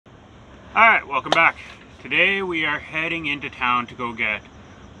Alright, welcome back. Today we are heading into town to go get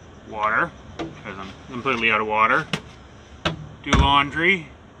water, because I'm completely out of water, do laundry,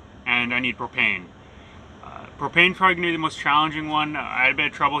 and I need propane. Propane's probably going to be the most challenging one. I had a bit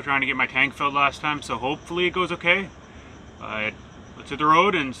of trouble trying to get my tank filled last time, so hopefully it goes okay. But let's hit the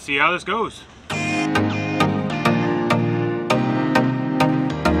road and see how this goes.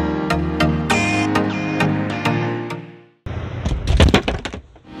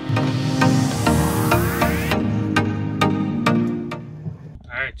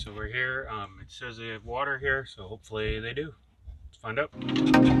 Alright, so we're here. It says they have water here, so hopefully they do. Let's find out.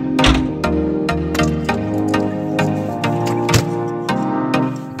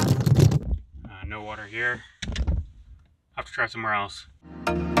 No water here. Have to try somewhere else.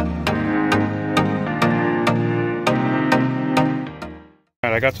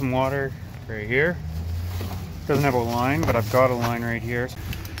 Alright, I got some water right here. Doesn't have a line, but I've got a line right here.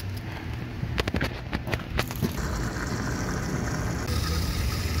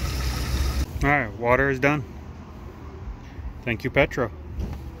 Alright, water is done. Thank you, Petro.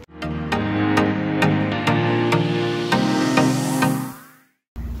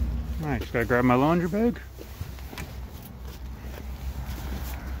 Alright, just gotta grab my laundry bag.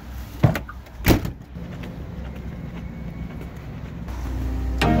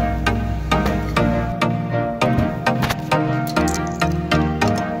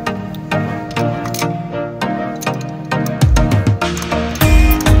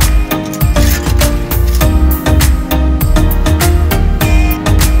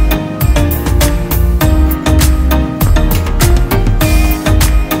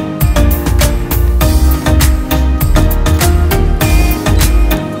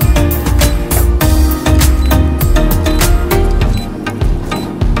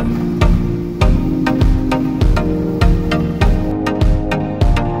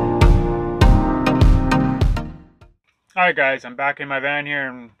 Alright guys, I'm back in my van here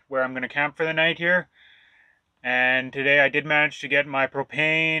and where I'm going to camp for the night here. And today I did manage to get my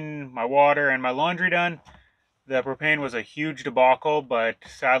propane, my water, and my laundry done. The propane was a huge debacle, but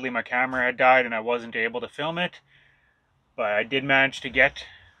sadly my camera had died and I wasn't able to film it. But I did manage to get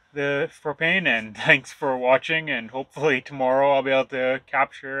the propane, and thanks for watching, and hopefully tomorrow I'll be able to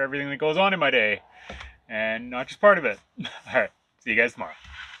capture everything that goes on in my day. And not just part of it. Alright, see you guys tomorrow.